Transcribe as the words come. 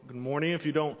Good morning. If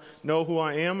you don't know who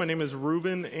I am, my name is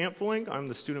Ruben Ampfling. I'm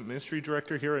the Student Ministry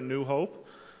Director here at New Hope.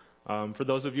 For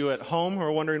those of you at home who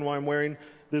are wondering why I'm wearing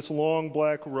this long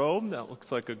black robe that looks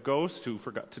like a ghost who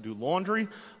forgot to do laundry,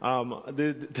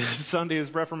 this Sunday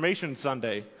is Reformation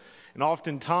Sunday. And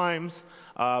oftentimes,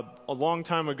 a long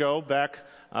time ago, back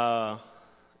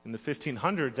in the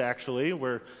 1500s actually,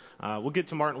 where we'll get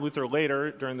to Martin Luther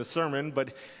later during the sermon, but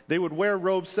they would wear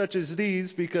robes such as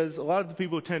these because a lot of the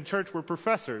people who attend church were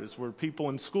professors, were people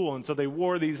in school, and so they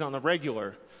wore these on the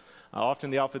regular. Often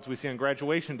the outfits we see on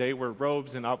graduation day were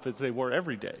robes and outfits they wore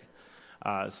every day.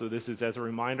 So this is as a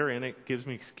reminder, and it gives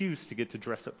me excuse to get to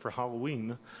dress up for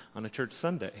Halloween on a church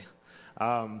Sunday.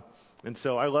 And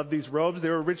so I love these robes. They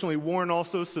were originally worn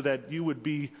also so that you would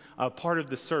be a part of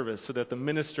the service, so that the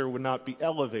minister would not be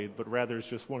elevated, but rather is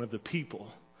just one of the people.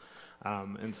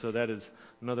 And so that is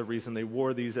another reason they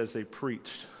wore these as they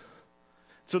preached.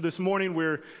 So this morning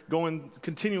we're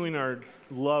continuing our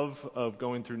love of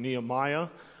going through Nehemiah,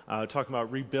 talking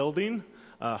about rebuilding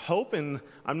hope. And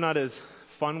I'm not as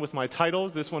fun with my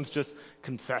titles. This one's just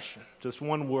confession, just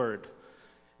one word.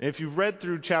 And if you've read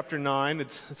through chapter 9,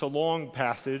 it's a long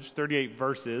passage, 38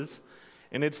 verses.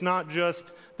 And it's not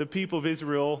just the people of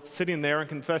Israel sitting there and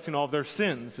confessing all of their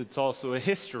sins. It's also a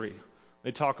history.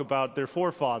 They talk about their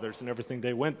forefathers and everything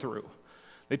they went through.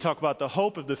 They talk about the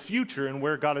hope of the future and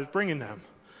where God is bringing them.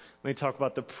 They talk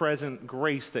about the present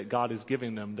grace that God is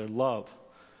giving them, their love.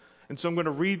 And so I'm going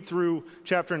to read through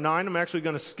chapter 9. I'm actually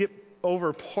going to skip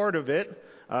over part of it,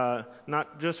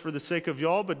 not just for the sake of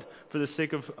y'all, but for the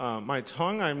sake of my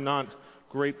tongue. I'm not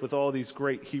great with all these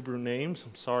great Hebrew names.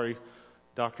 I'm sorry,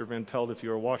 Dr. Van Pelt, if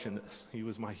you are watching this. He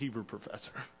was my Hebrew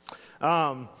professor.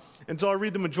 And so I'll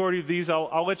read the majority of these.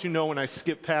 I'll let you know when I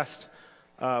skip past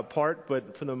part,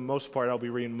 but for the most part, I'll be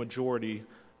reading majority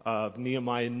of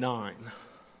Nehemiah 9.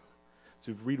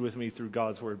 So read with me through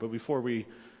God's Word. But before we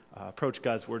approach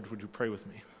God's Word, would you pray with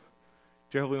me?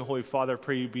 Dear Heavenly Holy Father, I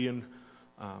pray you be in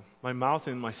my mouth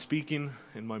and my speaking,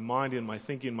 in my mind and my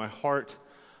thinking, in my heart,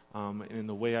 and in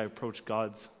the way I approach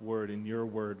God's Word, in your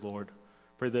Word, Lord.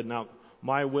 Pray that not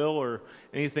my will or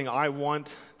anything I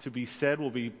want to be said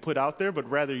will be put out there, but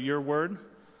rather your word,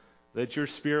 that your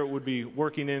Spirit would be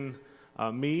working in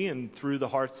me and through the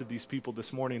hearts of these people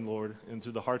this morning, Lord, and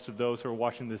through the hearts of those who are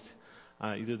watching this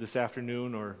either this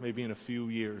afternoon or maybe in a few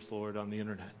years, Lord, on the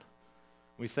internet.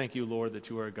 We thank you, Lord, that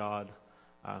you are a God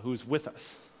who is with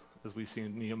us, as we see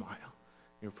in Nehemiah.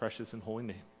 In your precious and holy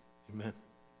name, amen.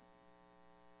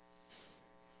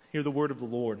 Hear the word of the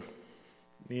Lord.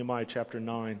 Nehemiah chapter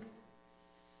 9.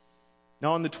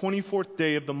 Now on the 24th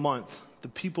day of the month, the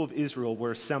people of Israel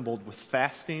were assembled with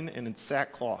fasting and in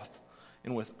sackcloth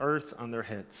and with earth on their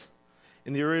heads.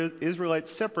 And the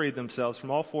Israelites separated themselves from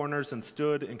all foreigners and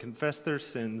stood and confessed their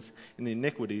sins and the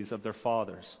iniquities of their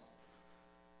fathers.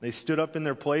 They stood up in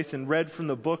their place and read from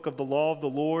the book of the law of the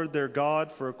Lord their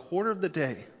God for a quarter of the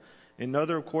day. In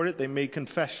another quarter they made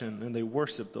confession and they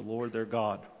worshiped the Lord their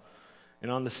God.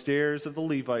 And on the stairs of the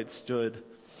Levites stood,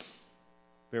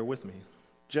 bear with me,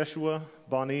 Jeshua,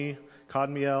 Bani,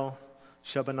 Kadmiel,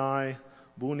 Shebani,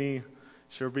 Buni,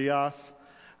 Sherebiath,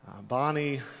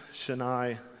 Bani,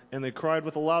 Shani, and they cried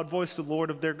with a loud voice to the Lord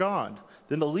of their God.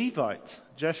 Then the Levites,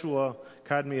 Jeshua,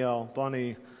 Kadmiel,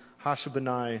 Bani,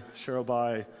 Hashabani,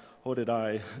 Sherebai,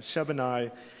 Hodadai, Shebani,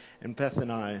 and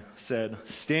Bethani said,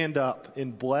 stand up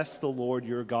and bless the Lord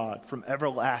your God from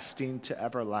everlasting to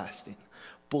everlasting.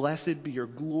 Blessed be your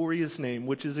glorious name,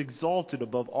 which is exalted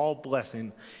above all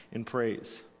blessing and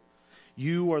praise.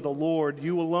 You are the Lord,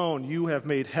 you alone. You have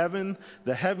made heaven,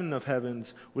 the heaven of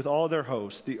heavens, with all their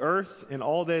hosts, the earth and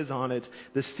all that is on it,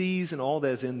 the seas and all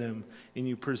that is in them, and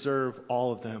you preserve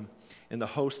all of them. And the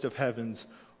host of heavens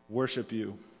worship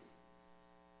you.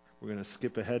 We're going to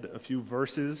skip ahead a few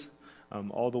verses,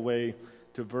 all the way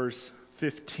to verse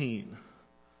 15.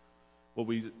 What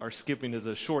we are skipping is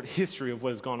a short history of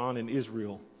what has gone on in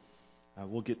Israel.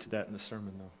 We'll get to that in the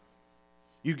sermon, though.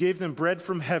 You gave them bread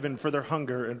from heaven for their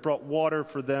hunger and brought water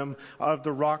for them out of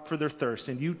the rock for their thirst.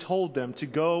 And you told them to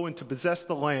go and to possess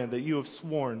the land that you have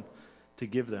sworn to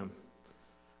give them.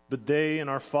 But they and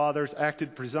our fathers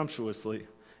acted presumptuously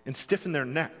and stiffened their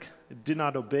neck and did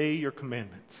not obey your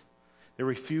commandments. They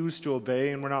refused to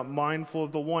obey and were not mindful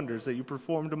of the wonders that you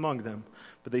performed among them.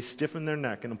 But they stiffened their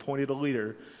neck and appointed a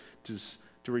leader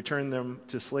to return them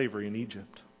to slavery in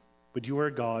Egypt. But you are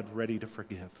a God ready to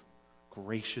forgive,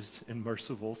 gracious and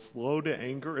merciful, slow to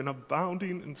anger and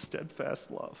abounding in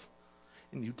steadfast love.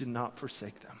 And you did not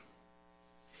forsake them.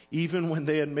 Even when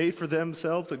they had made for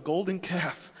themselves a golden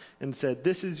calf and said,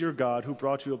 this is your God who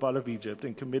brought you up out of Egypt,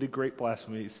 and committed great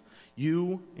blasphemies,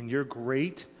 you in your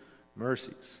great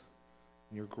mercies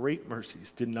and your great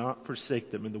mercies did not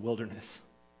forsake them in the wilderness.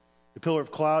 The pillar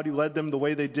of cloud, you led them the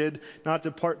way they did, not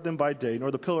to part them by day, nor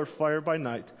the pillar of fire by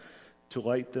night, to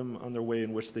light them on their way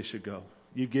in which they should go.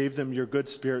 You gave them your good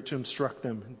spirit to instruct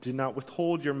them, and did not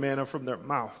withhold your manna from their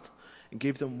mouth, and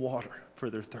gave them water for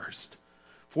their thirst.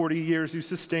 40 years you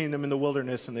sustained them in the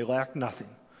wilderness, and they lacked nothing.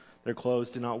 Their clothes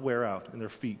did not wear out, and their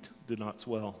feet did not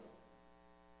swell.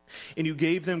 And you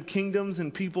gave them kingdoms,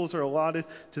 and peoples are allotted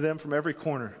to them from every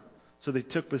corner. So they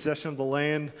took possession of the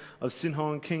land of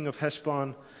Sihon, king of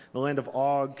Heshbon, the land of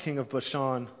Og, king of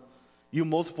Bashan. You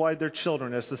multiplied their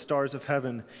children as the stars of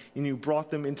heaven, and you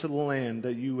brought them into the land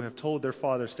that you have told their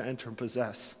fathers to enter and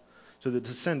possess. So the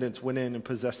descendants went in and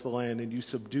possessed the land, and you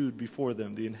subdued before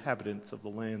them the inhabitants of the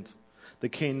land, the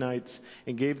Canaanites,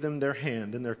 and gave them their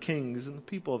hand and their kings and the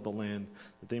people of the land,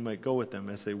 that they might go with them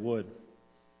as they would.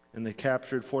 And they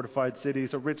captured fortified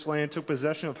cities, a rich land, took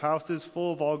possession of houses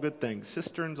full of all good things,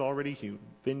 cisterns already hewn,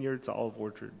 vineyards, olive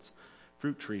orchards,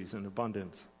 fruit trees in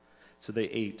abundance. So they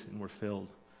ate and were filled,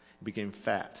 and became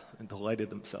fat, and delighted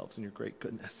themselves in your great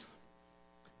goodness.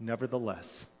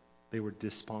 Nevertheless, they were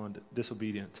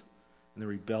disobedient, and they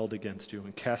rebelled against you,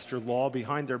 and cast your law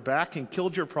behind their back, and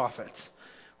killed your prophets,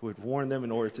 who had warned them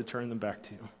in order to turn them back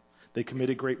to you. They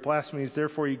committed great blasphemies,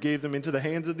 therefore you gave them into the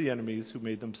hands of the enemies, who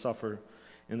made them suffer.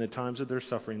 In the times of their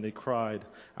suffering, they cried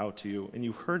out to you, and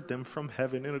you heard them from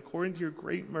heaven. And according to your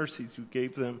great mercies, you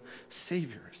gave them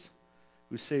saviors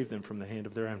who saved them from the hand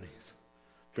of their enemies.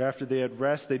 But after they had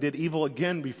rest, they did evil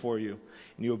again before you,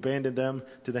 and you abandoned them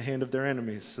to the hand of their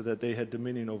enemies, so that they had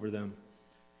dominion over them.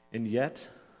 And yet,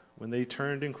 when they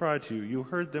turned and cried to you, you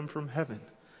heard them from heaven.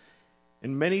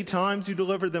 And many times you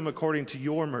delivered them according to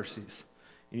your mercies,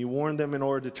 and you warned them in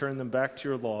order to turn them back to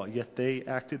your law. Yet they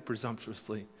acted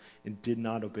presumptuously and did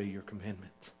not obey your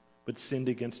commandments, but sinned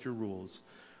against your rules,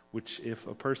 which if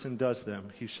a person does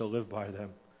them, he shall live by them.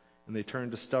 And they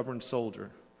turned a stubborn shoulder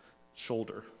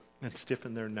and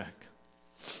stiffened their neck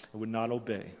and would not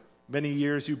obey. Many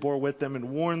years you bore with them and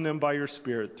warned them by your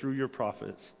Spirit through your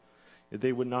prophets, yet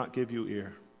they would not give you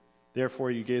ear.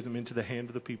 Therefore you gave them into the hand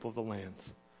of the people of the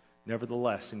lands.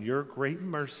 Nevertheless, in your great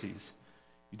mercies,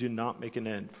 you did not make an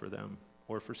end for them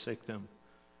or forsake them,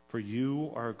 for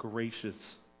you are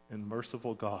gracious and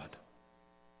merciful God.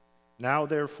 Now,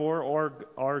 therefore,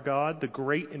 our God, the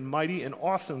great and mighty and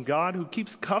awesome God, who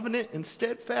keeps covenant and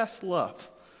steadfast love,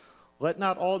 let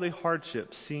not all the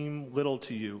hardships seem little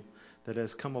to you that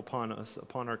has come upon us,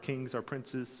 upon our kings, our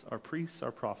princes, our priests,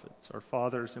 our prophets, our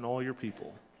fathers, and all your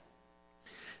people,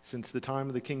 since the time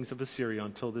of the kings of Assyria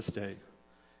until this day.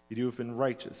 You have been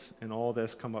righteous in all that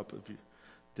has come up of you,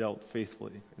 dealt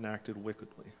faithfully, and acted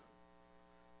wickedly.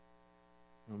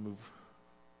 I'll move.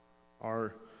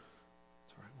 Our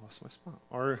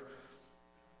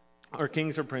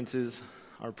kings, our princes,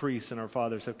 our priests, and our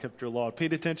fathers have kept your law,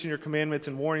 paid attention to your commandments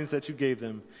and warnings that you gave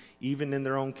them, even in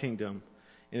their own kingdom,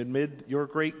 and amid your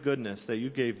great goodness that you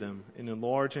gave them, in a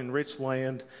large and rich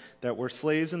land that were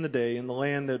slaves in the day, in the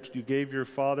land that you gave your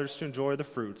fathers to enjoy the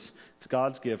fruits. It's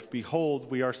God's gift. Behold,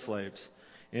 we are slaves,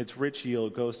 and its rich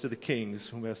yield goes to the kings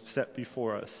whom have set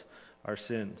before us our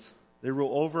sins. They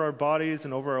rule over our bodies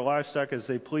and over our livestock as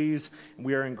they please, and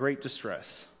we are in great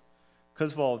distress.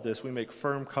 Because of all of this, we make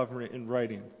firm covenant in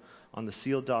writing. On the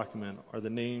sealed document are the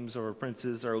names of our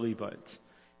princes, our Levites,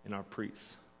 and our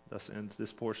priests. Thus ends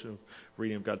this portion of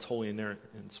reading of God's holy and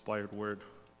inspired word.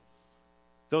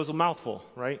 That was a mouthful,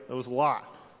 right? That was a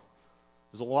lot.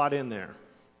 There's a lot in there.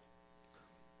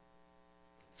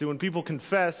 See, when people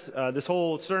confess, this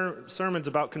whole sermon's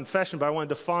about confession, but I want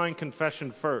to define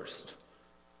confession first.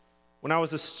 When I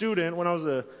was a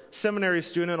seminary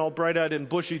student, all bright-eyed and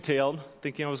bushy-tailed,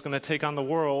 thinking I was going to take on the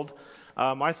world,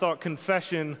 I thought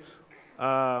confession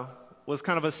was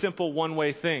kind of a simple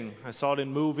one-way thing. I saw it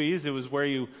in movies. It was where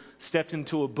you stepped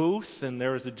into a booth, and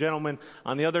there was a gentleman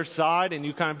on the other side, and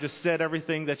you kind of just said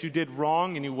everything that you did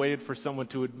wrong, and you waited for someone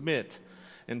to admit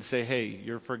and say, hey,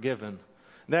 you're forgiven.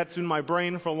 That's in my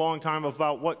brain for a long time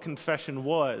about what confession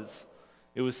was.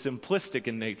 It was simplistic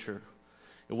in nature.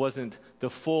 It wasn't the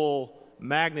full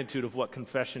magnitude of what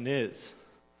confession is.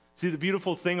 See, the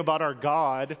beautiful thing about our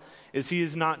God is He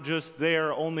is not just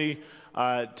there only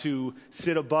to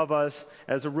sit above us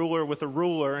as a ruler with a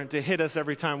ruler and to hit us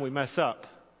every time we mess up.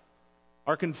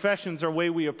 Our confessions, our way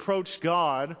we approach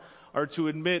God, are to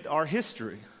admit our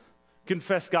history,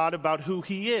 confess God about who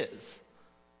He is.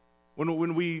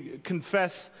 When we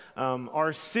confess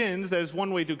our sins, that is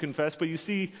one way to confess, but you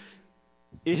see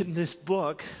in this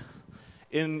book,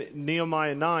 in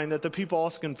Nehemiah 9, that the people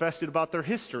also confessed it about their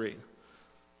history.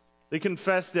 They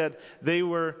confessed that they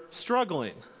were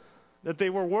struggling, that they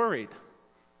were worried.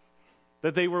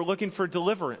 that they were looking for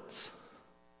deliverance.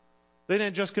 They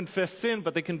didn't just confess sin,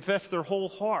 but they confessed their whole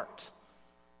heart.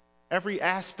 Every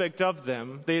aspect of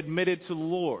them, they admitted to the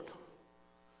Lord.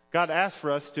 God asked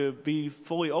for us to be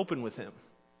fully open with Him.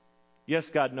 Yes,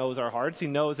 God knows our hearts. He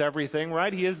knows everything,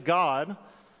 right? He is God,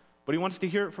 but He wants to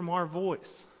hear it from our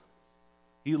voice.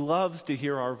 He loves to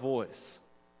hear our voice.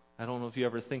 I don't know if you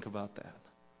ever think about that.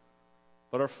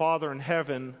 But our Father in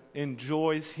heaven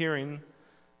enjoys hearing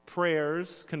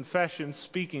prayers, confessions,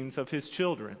 speakings of His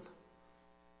children.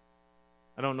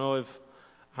 I don't know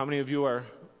how many of you are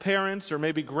parents or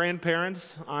maybe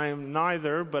grandparents. I am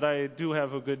neither, but I do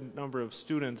have a good number of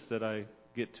students that I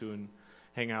get to and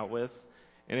hang out with.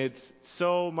 And it's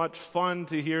so much fun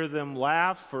to hear them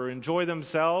laugh or enjoy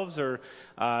themselves or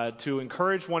to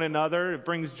encourage one another. It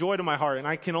brings joy to my heart. And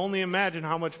I can only imagine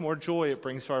how much more joy it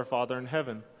brings to our Father in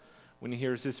heaven when He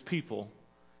hears His people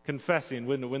confessing,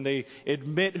 when they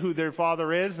admit who their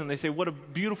Father is and they say, what a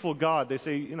beautiful God. They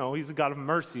say, He's a God of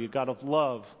mercy, a God of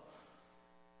love.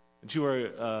 That you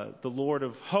are the Lord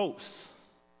of hosts.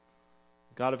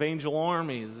 God of angel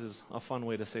armies is a fun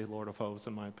way to say Lord of hosts,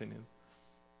 in my opinion.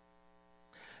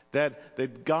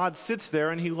 That God sits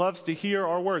there and He loves to hear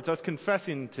our words, us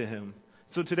confessing to Him.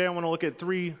 So today I want to look at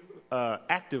three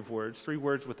active words, three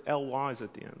words with LYs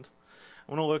at the end.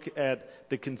 I want to look at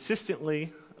the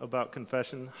consistently about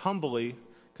confession, humbly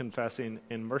confessing,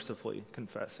 and mercifully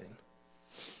confessing.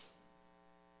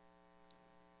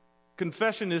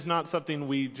 Confession is not something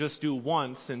we just do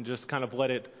once and just kind of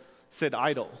let it sit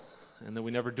idle, and then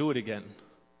we never do it again.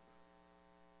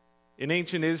 In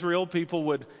ancient Israel, people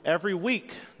would, every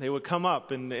week, they would come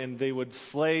up and they would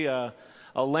slay a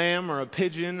lamb or a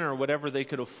pigeon or whatever they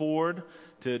could afford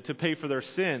to pay for their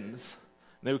sins.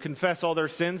 They would confess all their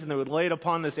sins, and they would lay it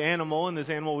upon this animal, and this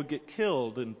animal would get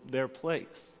killed in their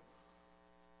place.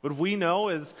 But we know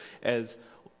as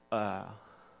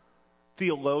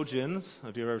theologians,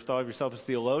 if you've ever thought of yourself as a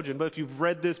theologian, but if you've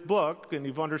read this book and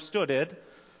you've understood it,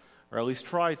 or at least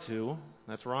try to,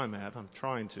 that's where I'm at, I'm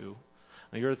trying to.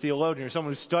 Now, you're a theologian, you're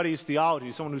someone who studies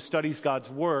theology, someone who studies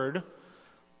God's Word.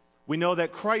 We know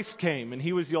that Christ came, and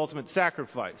He was the ultimate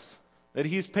sacrifice. That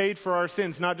He's paid for our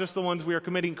sins, not just the ones we are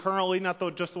committing currently, not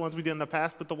just the ones we did in the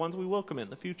past, but the ones we will commit in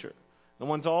the future. The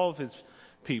ones all of His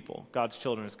people, God's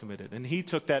children, has committed. And He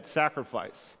took that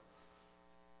sacrifice.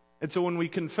 And so when we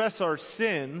confess our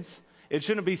sins, it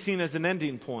shouldn't be seen as an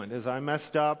ending point, as I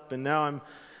messed up and now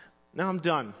I'm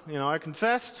done. I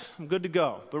confessed, I'm good to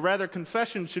go. But rather,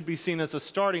 confession should be seen as a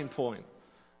starting point,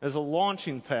 as a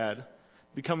launching pad,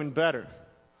 becoming better.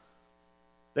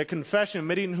 That confession,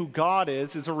 admitting who God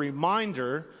is a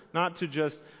reminder not to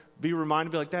just be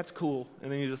reminded, be like, that's cool,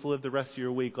 and then you just live the rest of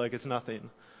your week like it's nothing.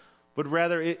 But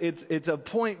rather, it's a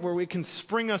point where we can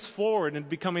spring us forward in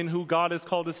becoming who God has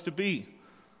called us to be.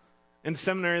 In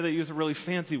seminary, they use a really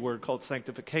fancy word called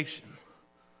sanctification.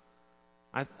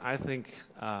 I think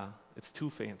it's too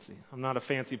fancy. I'm not a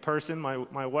fancy person.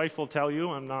 My wife will tell you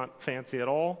I'm not fancy at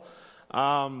all.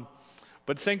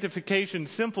 But sanctification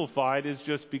simplified is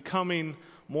just becoming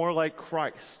more like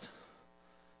Christ.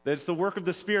 That it's the work of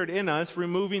the Spirit in us,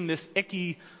 removing this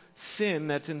icky sin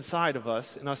that's inside of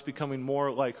us, and us becoming more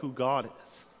like who God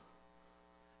is.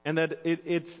 And that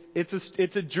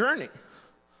it's a journey.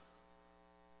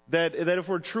 That if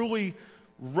we're truly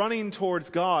running towards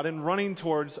God and running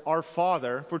towards our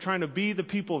Father, if we're trying to be the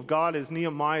people of God as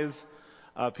Nehemiah's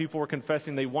people were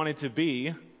confessing they wanted to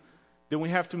be, then we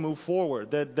have to move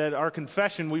forward. That our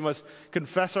confession, we must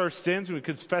confess our sins, we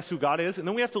confess who God is, and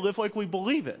then we have to live like we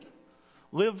believe it.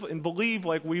 Live and believe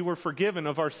like we were forgiven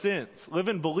of our sins. Live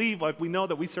and believe like we know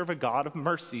that we serve a God of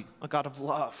mercy, a God of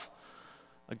love,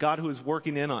 a God who is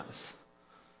working in us.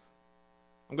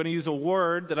 I'm going to use a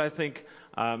word that I think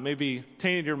maybe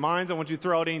tainted your minds. I want you to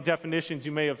throw out any definitions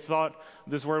you may have thought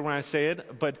of this word when I say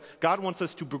it. But God wants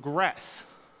us to progress.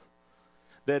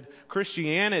 That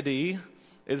Christianity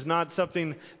is not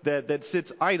something that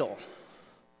sits idle,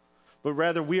 but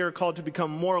rather we are called to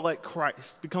become more like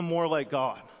Christ, become more like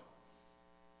God.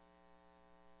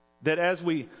 That as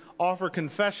we offer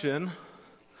confession,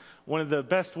 one of the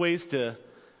best ways to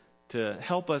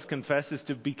help us confess is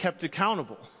to be kept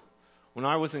accountable. When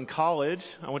I was in college,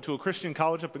 I went to a Christian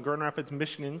college up in Grand Rapids,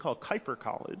 Michigan called Kuiper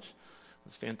College. It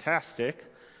was fantastic.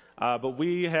 But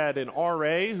we had an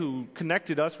RA who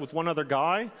connected us with one other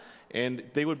guy, and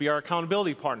they would be our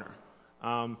accountability partner.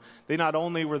 They not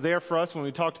only were there for us when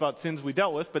we talked about sins we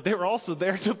dealt with, but they were also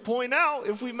there to point out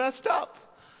if we messed up.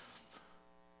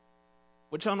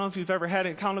 Which I don't know if you've ever had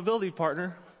an accountability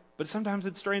partner, but sometimes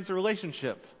it strains the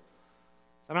relationship.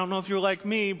 I don't know if you're like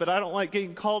me, but I don't like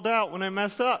getting called out when I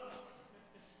mess up.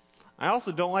 I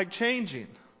also don't like changing.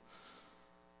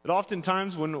 That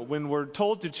oftentimes when we're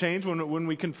told to change, when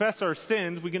we confess our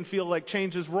sins, we can feel like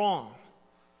change is wrong.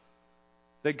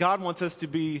 That God wants us to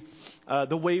be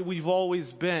the way we've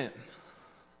always been.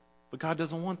 But God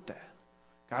doesn't want that.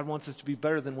 God wants us to be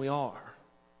better than we are.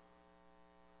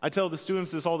 I tell the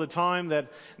students this all the time, that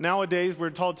nowadays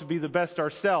we're told to be the best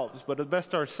ourselves, but the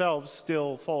best ourselves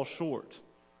still fall short.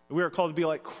 We are called to be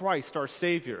like Christ, our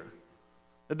Savior.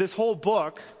 That this whole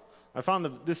book, I found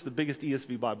this is the biggest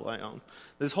ESV Bible I own.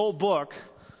 This whole book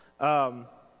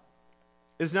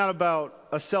is not about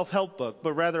a self-help book,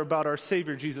 but rather about our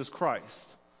Savior, Jesus Christ.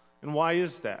 And why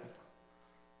is that?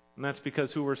 And that's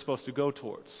because who we're supposed to go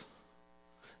towards.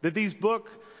 That these book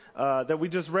that we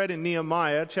just read in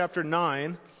Nehemiah, chapter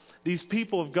 9, these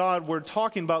people of God were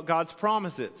talking about God's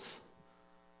promises.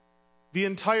 The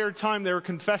entire time they were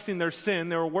confessing their sin,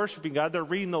 they were worshiping God, they're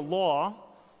reading the law,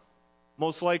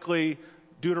 most likely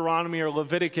Deuteronomy or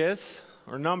Leviticus,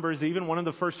 or Numbers even, one of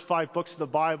the first 5 books of the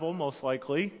Bible, most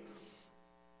likely.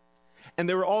 And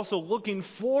they were also looking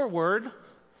forward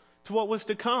to what was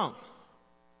to come.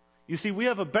 You see, we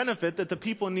have a benefit that the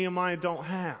people in Nehemiah don't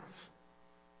have.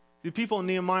 The people in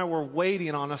Nehemiah were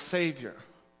waiting on a Savior.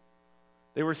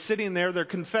 They were sitting there, they're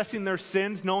confessing their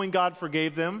sins, knowing God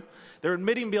forgave them. They're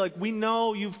admitting, be like, we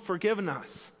know you've forgiven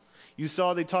us. You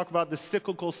saw they talk about the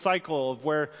cyclical cycle of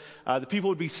where the people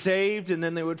would be saved and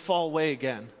then they would fall away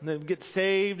again. And they would get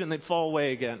saved and they'd fall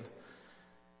away again.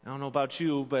 I don't know about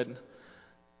you, but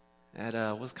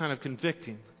that was kind of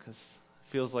convicting, because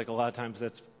it feels like a lot of times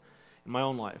that's in my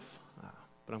own life.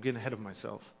 But I'm getting ahead of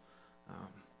myself.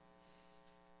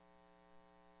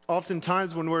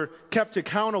 Oftentimes when we're kept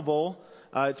accountable,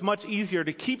 it's much easier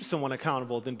to keep someone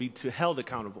accountable than be held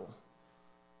accountable.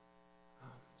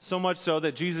 So much so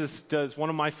that Jesus does one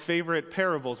of my favorite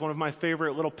parables, one of my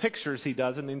favorite little pictures he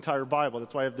does in the entire Bible.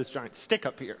 That's why I have this giant stick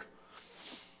up here.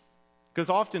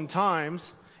 Because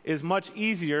oftentimes it's much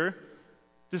easier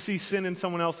to see sin in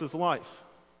someone else's life.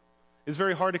 It's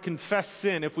very hard to confess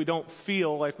sin if we don't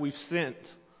feel like we've sinned.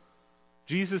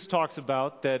 Jesus talks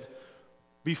about that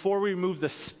before we remove the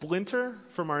splinter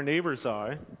from our neighbor's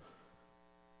eye,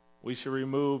 we should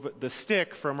remove the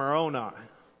stick from our own eye.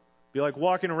 Be like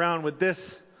walking around with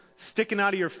this sticking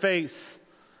out of your face.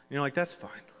 And you're like, that's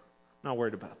fine. I'm not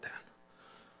worried about that.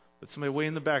 But somebody way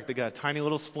in the back, they got a tiny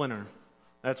little splinter.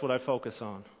 That's what I focus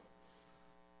on.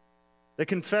 That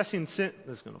confessing sin,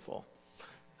 this is going to fall.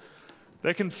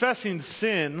 That confessing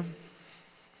sin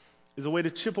is a way to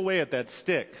chip away at that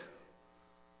stick.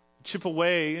 Chip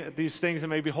away at these things that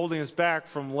may be holding us back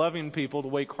from loving people the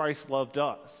way Christ loved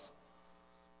us.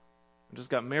 I just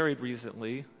got married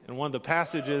recently, and one of the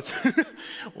passages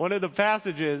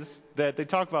that they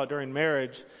talk about during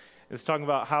marriage is talking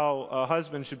about how a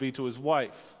husband should be to his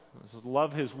wife.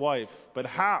 Love his wife. But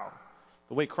how?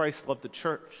 The way Christ loved the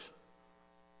church.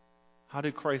 How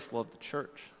did Christ love the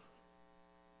church?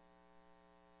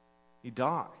 He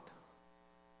died.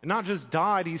 And not just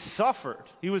died, he suffered.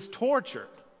 He was tortured.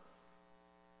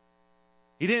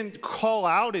 He didn't call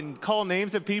out and call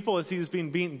names at people as he was being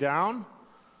beaten down.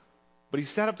 But he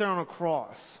sat up there on a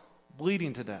cross,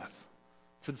 bleeding to death.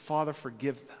 Said, Father,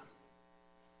 forgive them.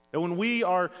 And when we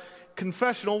are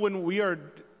confessional, when we are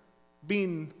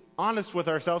being honest with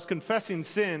ourselves, confessing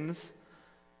sins,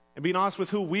 and being honest with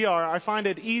who we are, I find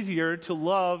it easier to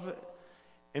love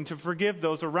and to forgive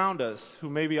those around us who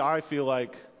maybe I feel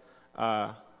like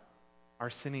are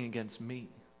sinning against me.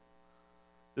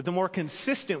 That the more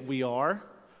consistent we are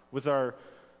with our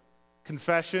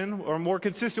confession, or more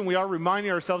consistent we are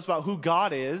reminding ourselves about who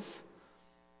God is,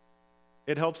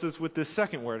 it helps us with this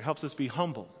second word. It helps us be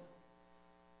humble.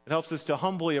 It helps us to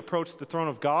humbly approach the throne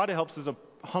of God. It helps us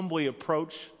humbly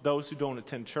approach those who don't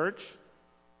attend church.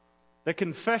 That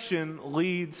confession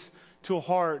leads to a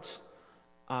heart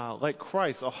like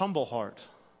Christ, a humble heart.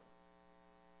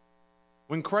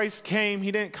 When Christ came,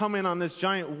 he didn't come in on this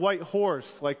giant white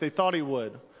horse like they thought he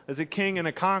would, as a king and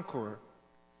a conqueror.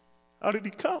 How did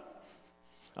he come?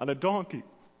 On a donkey.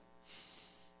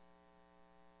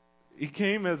 He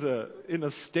came in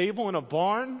a stable in a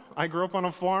barn. I grew up on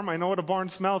a farm. I know what a barn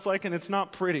smells like, and it's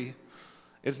not pretty.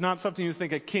 It's not something you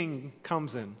think a king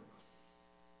comes in.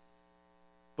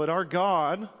 But our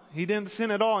God, he didn't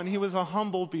sin at all, and he was a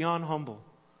humble beyond humble.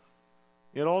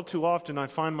 Yet all too often I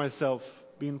find myself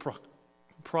being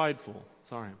prideful.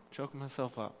 Sorry, I'm choking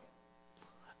myself up.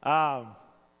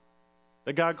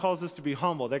 That God calls us to be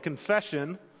humble. That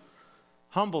confession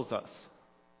humbles us.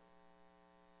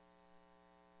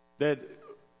 That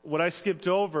what I skipped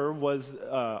over was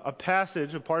a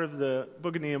passage, a part of the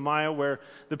book of Nehemiah, where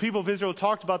the people of Israel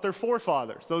talked about their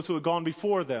forefathers, those who had gone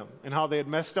before them, and how they had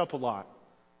messed up a lot.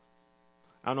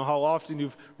 I don't know how often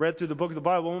you've read through the book of the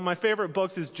Bible. One of my favorite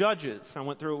books is Judges. I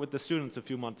went through it with the students a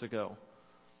few months ago.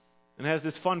 And it has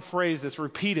this fun phrase that's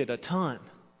repeated a ton.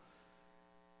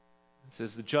 It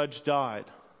says, the judge died,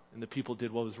 and the people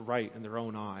did what was right in their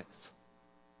own eyes.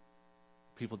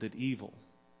 People did evil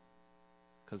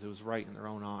because it was right in their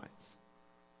own eyes.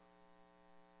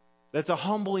 That's a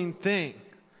humbling thing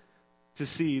to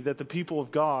see that the people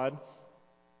of God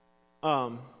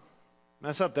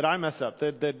mess up, that I mess up,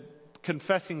 that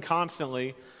confessing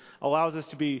constantly allows us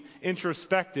to be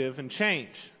introspective and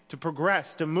change, to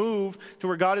progress, to move to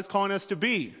where God is calling us to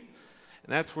be.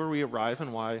 And that's where we arrive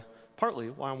and partly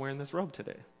why I'm wearing this robe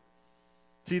today.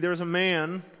 See, there's a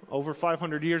man over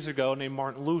 500 years ago named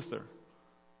Martin Luther.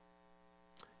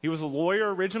 He was a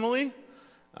lawyer originally,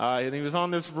 and he was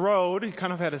on this road. He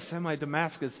kind of had a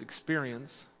semi-Damascus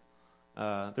experience.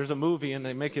 There's a movie, and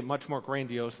they make it much more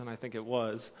grandiose than I think it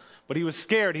was. But he was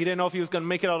scared. He didn't know if he was going to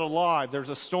make it out alive. There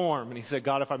was a storm, and he said,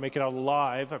 God, if I make it out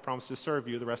alive, I promise to serve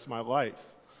you the rest of my life,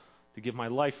 to give my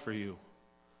life for you.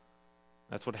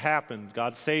 That's what happened.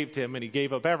 God saved him, and he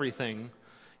gave up everything.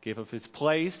 He gave up his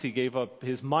place. He gave up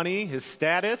his money, his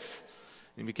status,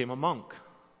 and he became a monk.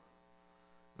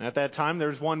 And at that time, there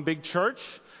was one big church,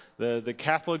 the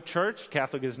Catholic Church.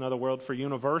 Catholic is another word for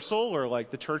universal, or like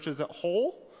the church as a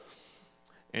whole.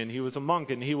 And he was a monk,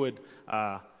 and he would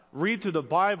read through the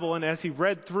Bible, and as he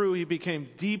read through, he became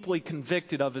deeply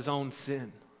convicted of his own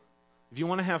sin. If you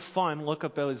want to have fun, look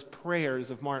up his prayers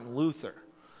of Martin Luther.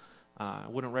 I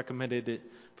wouldn't recommend it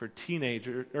for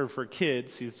teenagers or for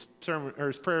kids. His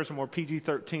prayers are more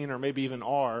PG-13 or maybe even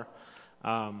R.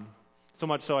 So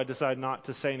much so I decided not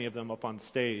to say any of them up on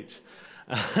stage.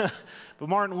 But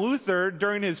Martin Luther,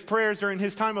 during his prayers, during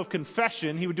his time of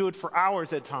confession, he would do it for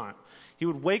hours at a time. He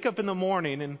would wake up in the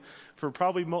morning, and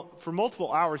for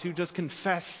multiple hours, he would just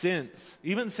confess sins,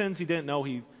 even sins he didn't know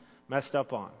he messed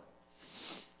up on.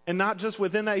 And not just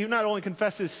within that, he would not only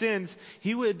confess his sins,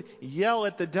 he would yell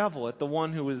at the devil, at the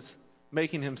one who was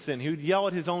making him sin. He would yell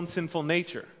at his own sinful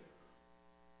nature,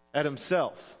 at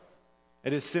himself,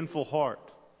 at his sinful heart.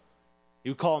 He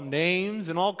would call him names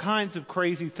and all kinds of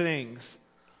crazy things.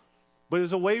 But it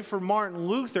was a way for Martin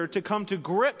Luther to come to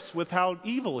grips with how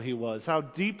evil he was, how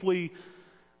deeply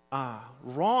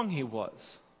wrong he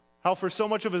was, how for so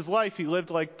much of his life he lived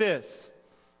like this,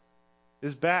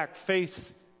 his back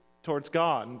faced towards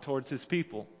God and towards his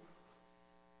people.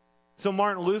 So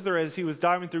Martin Luther, as he was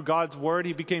diving through God's Word,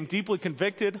 he became deeply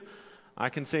convicted. I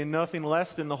can say nothing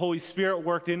less than the Holy Spirit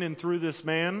worked in and through this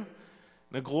man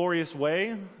in a glorious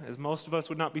way, as most of us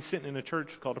would not be sitting in a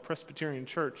church called a Presbyterian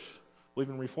church,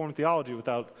 believing Reformed theology,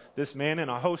 without this man and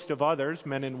a host of others,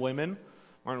 men and women.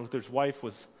 Martin Luther's wife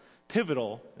was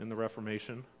pivotal in the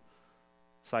Reformation.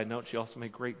 Side note, she also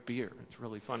made great beer. It's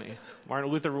really funny. Martin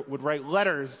Luther would write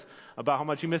letters about how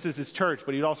much he misses his church,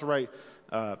 but he'd also write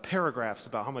paragraphs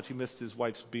about how much he missed his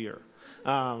wife's beer.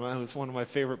 That was one of my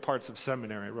favorite parts of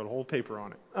seminary. I wrote a whole paper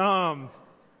on it.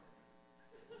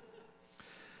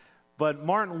 But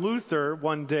Martin Luther,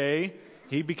 one day,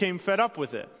 he became fed up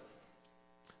with it.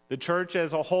 The church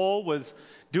as a whole was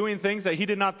doing things that he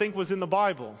did not think was in the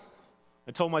Bible.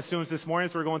 I told my students this morning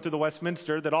as we were going through the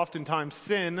Westminster that oftentimes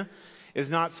sin is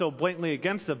not so blatantly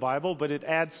against the Bible, but it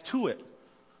adds to it.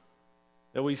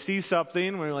 That we see something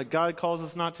and we're like, God calls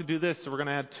us not to do this, so we're going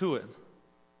to add to it.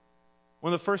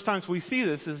 One of the first times we see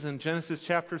this is in Genesis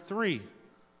chapter 3.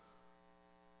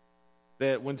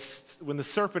 That when the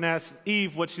serpent asks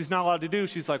Eve what she's not allowed to do,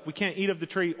 she's like, we can't eat of the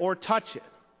tree or touch it.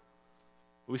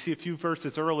 We see a few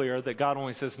verses earlier that God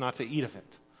only says not to eat of it.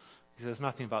 He says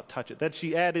nothing about touch it. That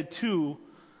she added to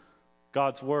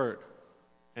God's word.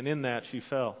 And in that she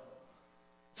fell.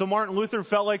 So Martin Luther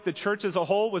felt like the church as a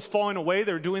whole was falling away.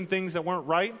 They were doing things that weren't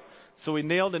right. So he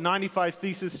nailed a 95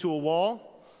 Thesis to a wall.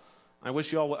 I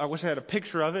wish I had a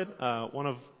picture of it. One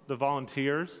of the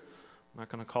volunteers, I'm not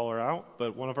going to call her out,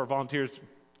 but one of our volunteers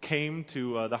came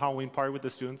to the Halloween party with the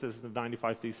students as the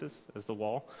 95 Thesis, as the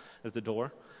wall, as the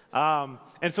door.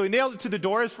 And so he nailed it to the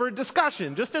door as for a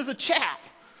discussion, just as a chat.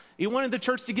 He wanted the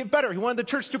church to get better. He wanted the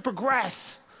church to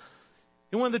progress.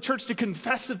 He wanted the church to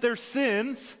confess of their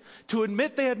sins, to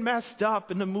admit they had messed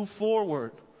up, and to move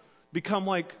forward, become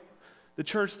like the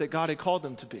church that God had called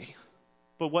them to be.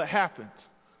 But what happened?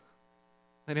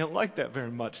 They didn't like that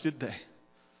very much, did they?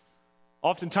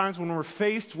 Oftentimes when we're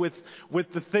faced with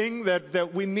the thing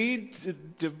that we need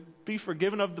to be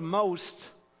forgiven of the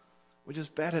most, we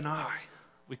just bat an eye.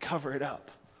 We cover it up.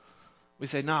 We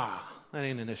say, nah, that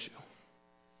ain't an issue.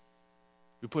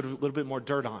 We put a little bit more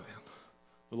dirt on it.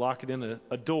 We lock it in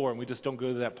a door and we just don't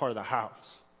go to that part of the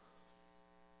house.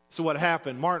 So what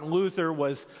happened? Martin Luther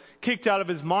was kicked out of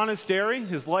his monastery.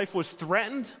 His life was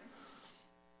threatened.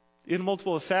 He had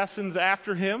multiple assassins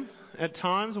after him at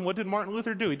times. And what did Martin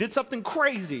Luther do? He did something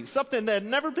crazy, something that had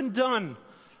never been done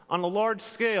on a large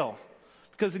scale.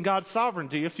 Because in God's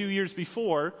sovereignty, a few years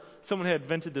before, someone had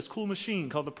invented this cool machine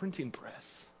called the printing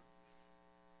press.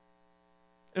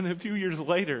 And then a few years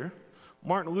later,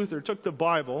 Martin Luther took the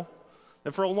Bible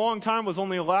that for a long time was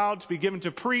only allowed to be given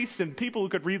to priests and people who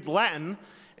could read Latin,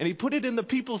 and he put it in the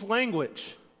people's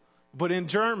language, but in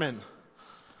German,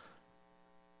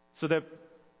 so that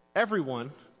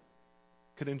everyone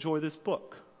could enjoy this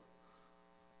book.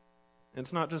 And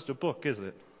it's not just a book, is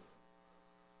it?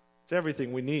 It's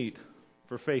everything we need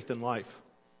for faith and life.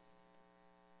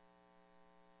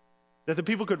 That the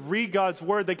people could read God's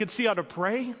word, they could see how to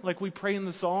pray, like we pray in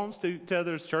the Psalms to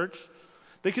others' church.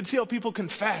 They could see how people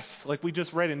confess, like we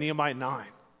just read in Nehemiah 9.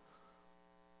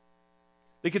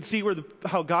 They could see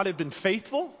how God had been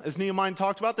faithful, as Nehemiah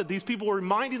talked about, that these people were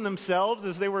reminding themselves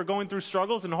as they were going through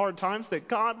struggles and hard times that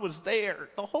God was there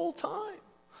the whole time.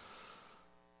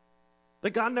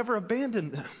 That God never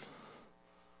abandoned them.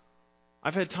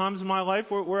 I've had times in my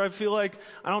life where I feel like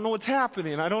I don't know what's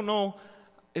happening. I don't know.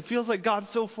 It feels like God's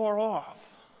so far off.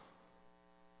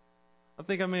 I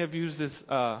think I may have used this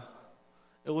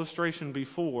illustration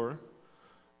before,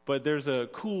 but there's a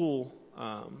cool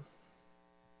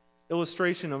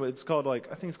illustration of it. It's called I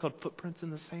think it's called Footprints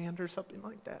in the Sand or something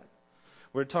like that,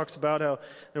 where it talks about how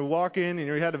they're walking and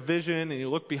you had a vision and you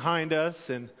look behind us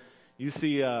and you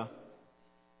see,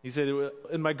 he said,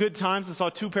 in my good times I saw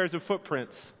 2 pairs of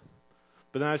footprints,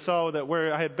 but then I saw that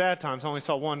where I had bad times I only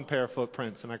saw 1 pair of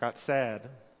footprints, and I got sad,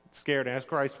 scared, and asked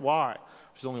Christ why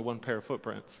there's only 1 pair of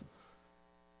footprints.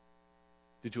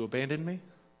 Did you abandon me?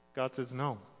 God says,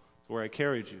 no. It's where I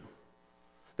carried you.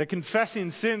 That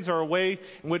confessing sins are a way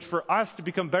in which for us to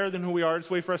become better than who we are, it's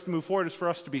a way for us to move forward, it's for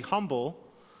us to be humble.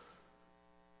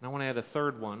 And I want to add a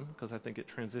third one, because I think it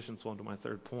transitions well to my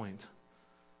third point.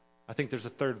 I think there's a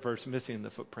third verse missing in the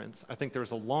footprints. I think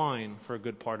there's a line for a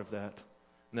good part of that.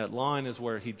 And that line is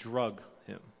where he dragged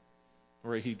him.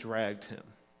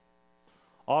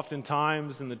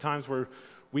 Oftentimes, in the times where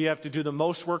we have to do the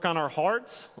most work on our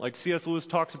hearts, like C.S. Lewis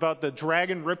talks about the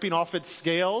dragon ripping off its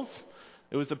scales.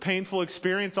 It was a painful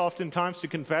experience oftentimes to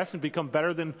confess and become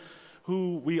better than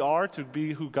who we are, to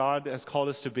be who God has called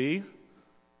us to be.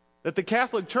 That the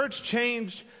Catholic Church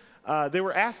changed, they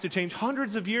were asked to change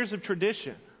hundreds of years of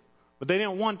tradition, but they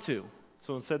didn't want to.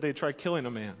 So instead they tried killing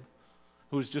a man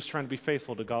who was just trying to be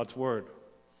faithful to God's word.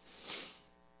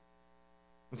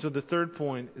 And so the third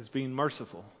point is being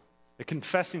merciful. That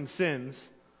confessing sins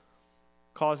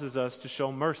causes us to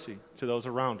show mercy to those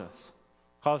around us.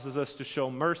 Causes us to show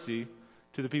mercy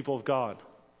to the people of God.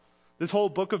 This whole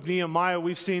book of Nehemiah,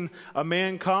 we've seen a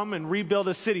man come and rebuild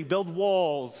a city, build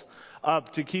walls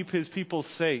up to keep his people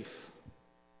safe.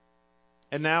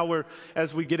 And now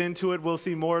as we get into it, we'll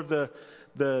see more of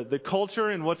the culture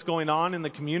and what's going on in the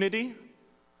community.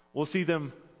 We'll see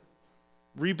them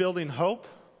rebuilding hope,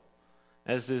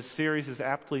 as this series is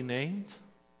aptly named.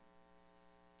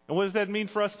 And what does that mean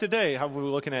for us today? How are we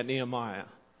looking at Nehemiah?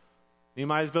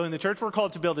 Nehemiah is building the church. We're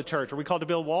called to build a church. Are we called to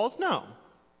build walls? No.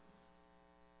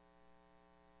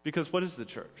 Because what is the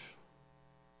church?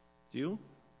 It's you.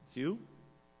 It's you.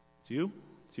 It's you.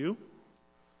 It's you.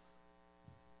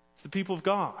 It's the people of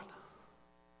God.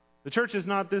 The church is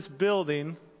not this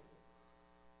building.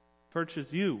 The church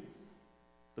is you,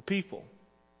 the people.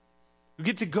 You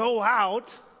get to go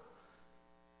out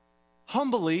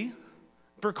humbly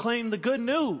proclaim the good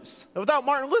news that without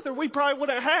Martin Luther we probably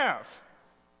wouldn't have.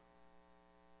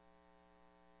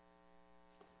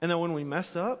 And then when we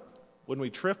mess up, when we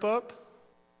trip up,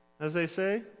 as they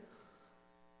say,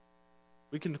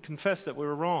 we can confess that we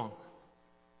were wrong.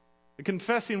 And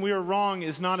confessing we are wrong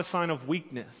is not a sign of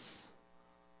weakness.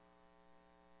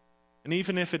 And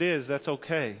even if it is, that's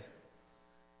okay.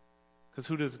 Because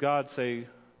who does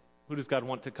God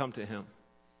want to come to him?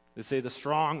 They say the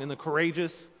strong and the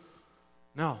courageous?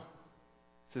 No.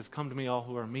 It says, come to me all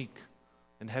who are meek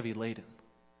and heavy laden,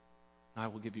 and I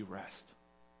will give you rest.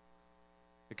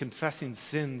 The confessing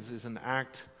sins is an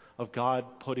act of God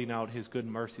putting out his good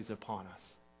mercies upon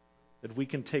us. That we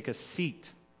can take a seat,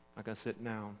 I'm not going to sit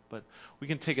down, but we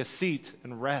can take a seat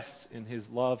and rest in his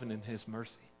love and in his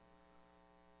mercy.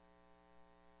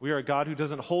 We are a God who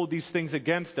doesn't hold these things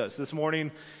against us. This morning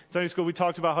in Sunday school we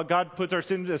talked about how God puts our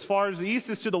sins as far as the east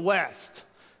is to the west.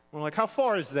 We're like, how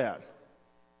far is that?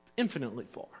 Infinitely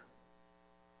far.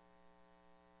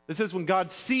 It says when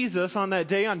God sees us on that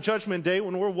day, on Judgment Day,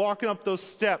 when we're walking up those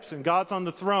steps and God's on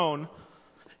the throne,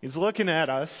 he's looking at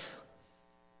us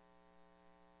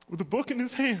with a book in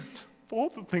his hand of all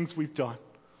the things we've done,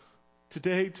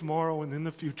 today, tomorrow, and in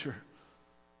the future.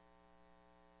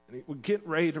 And we're getting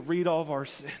ready to read all of our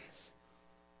sins.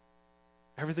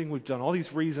 Everything we've done, all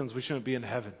these reasons we shouldn't be in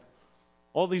heaven,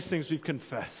 all these things we've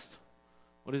confessed.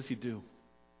 What does he do?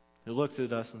 He looks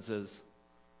at us and says,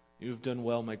 you've done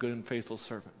well, my good and faithful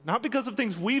servant. Not because of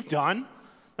things we've done,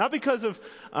 not because of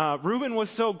Reuben was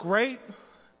so great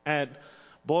at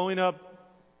blowing up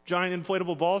giant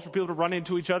inflatable balls for people to run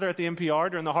into each other at the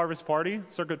NPR during the harvest party,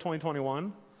 circa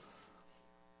 2021,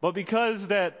 but because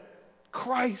that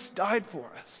Christ died for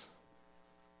us.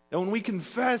 And when we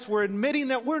confess, we're admitting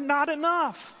that we're not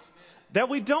enough, that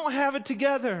we don't have it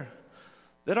together,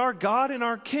 that our God and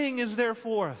our King is there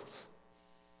for us.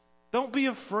 Don't be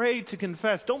afraid to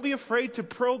confess. Don't be afraid to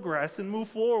progress and move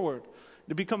forward,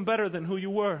 to become better than who you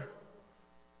were.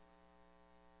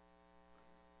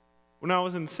 When I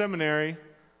was in seminary,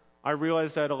 I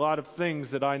realized I had a lot of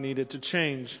things that I needed to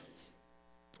change.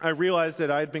 I realized that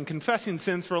I had been confessing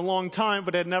sins for a long time,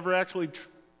 but had never actually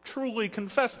truly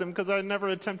confessed them because I had never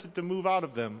attempted to move out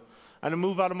of them. I had to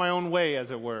move out of my own way,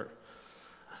 as it were.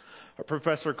 Our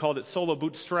professor called it solo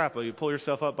bootstrappa. You pull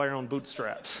yourself up by your own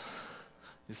bootstraps.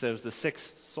 He said it was the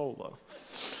sixth solo.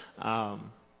 And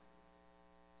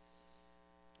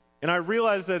I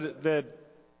realized that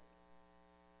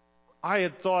I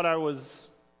had thought I was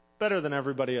better than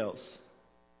everybody else.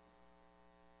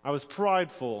 I was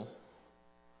prideful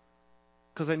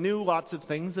because I knew lots of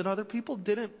things that other people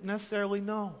didn't necessarily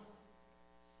know.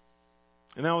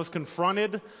 And I was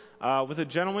confronted with a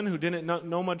gentleman who didn't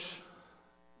know much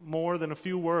more than a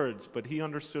few words, but he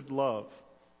understood love.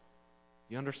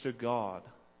 He understood God,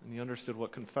 and he understood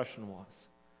what confession was.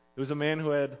 It was a man who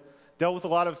had dealt with a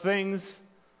lot of things,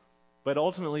 but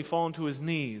ultimately fallen to his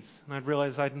knees. And I'd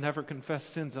realized I'd never confessed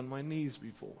sins on my knees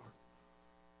before.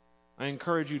 I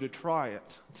encourage you to try it.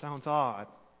 It sounds odd,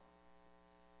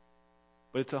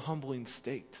 but it's a humbling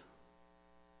state.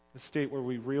 A state where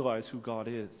we realize who God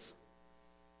is.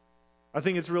 I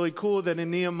think it's really cool that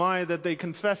in Nehemiah that they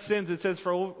confess sins, it says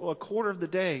for a quarter of the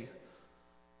day.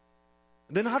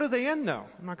 Then how do they end though?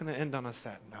 I'm not going to end on a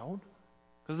sad note.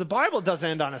 Because the Bible doesn't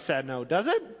end on a sad note, does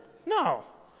it? No.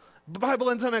 The Bible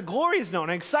ends on a glorious note,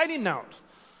 an exciting note.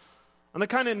 On the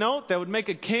kind of note that would make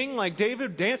a king like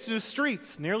David dance through the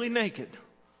streets, nearly naked.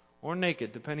 Or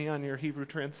naked, depending on your Hebrew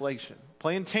translation.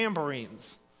 Playing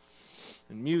tambourines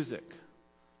and music.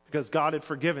 Because God had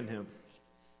forgiven him.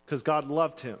 Because God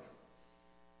loved him.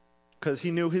 Because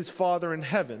he knew his Father in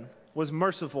heaven was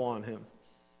merciful on him.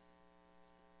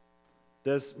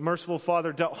 This merciful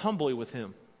Father dealt humbly with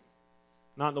him.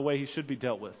 Not in the way he should be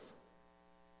dealt with.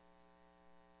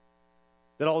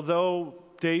 That although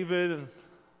David and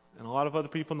a lot of other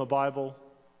people in the Bible,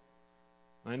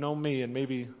 I know me and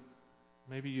maybe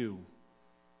you,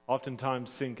 oftentimes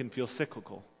sin can feel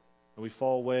cyclical. And we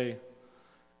fall away.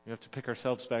 We have to pick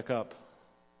ourselves back up.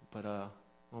 But I don't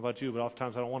know about you, but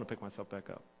oftentimes I don't want to pick myself back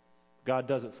up. God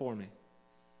does it for me.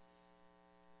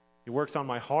 He works on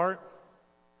my heart,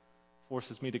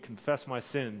 forces me to confess my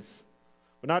sins.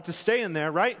 But not to stay in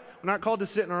there, right? We're not called to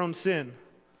sit in our own sin.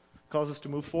 He calls us to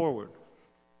move forward.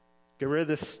 Get rid of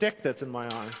this stick that's in my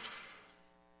eye.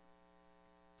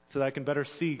 So that I can better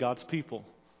see God's people.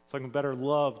 So I can better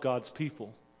love God's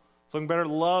people. So I can better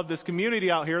love this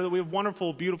community out here that we have a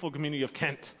wonderful, beautiful community of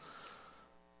Kent,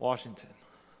 Washington.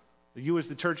 You as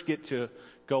the church get to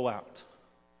go out.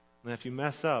 And if you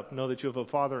mess up, know that you have a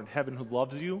Father in heaven who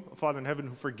loves you, a Father in heaven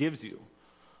who forgives you,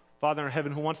 a Father in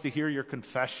heaven who wants to hear your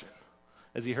confession,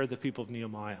 as he heard the people of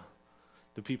Nehemiah,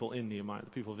 the people in Nehemiah, the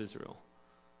people of Israel.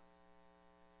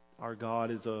 Our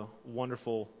God is a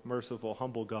wonderful, merciful,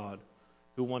 humble God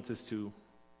who wants us to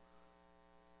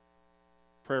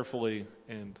prayerfully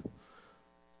and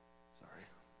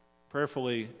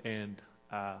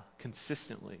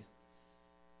consistently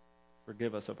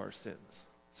forgive us of our sins.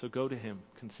 So go to him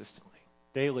consistently,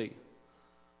 daily,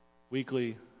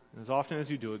 weekly, and as often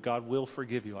as you do it, God will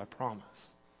forgive you, I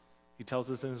promise. He tells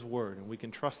us in his word, and we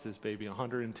can trust this baby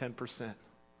 110%.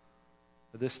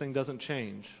 But this thing doesn't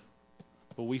change,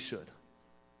 but we should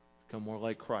become more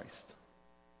like Christ.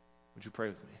 Would you pray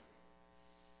with me?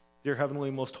 Dear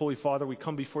Heavenly, Most Holy Father, we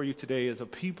come before you today as a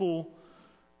people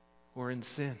who are in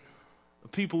sin, a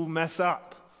people who mess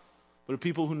up, but a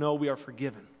people who know we are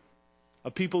forgiven,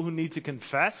 a people who need to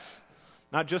confess,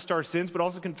 not just our sins, but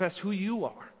also confess who you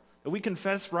are, that we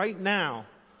confess right now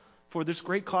for this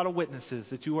great cloud of witnesses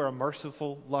that you are a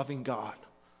merciful, loving God,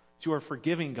 that you are a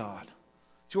forgiving God,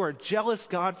 that you are a jealous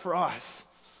God for us,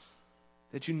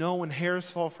 that you know when hairs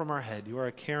fall from our head, you are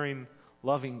a caring,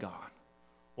 loving God.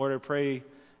 Lord, I pray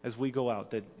as we go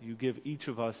out that you give each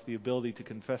of us the ability to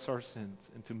confess our sins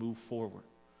and to move forward,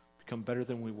 become better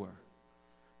than we were.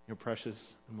 your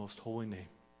precious and most holy name.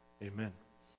 Amen.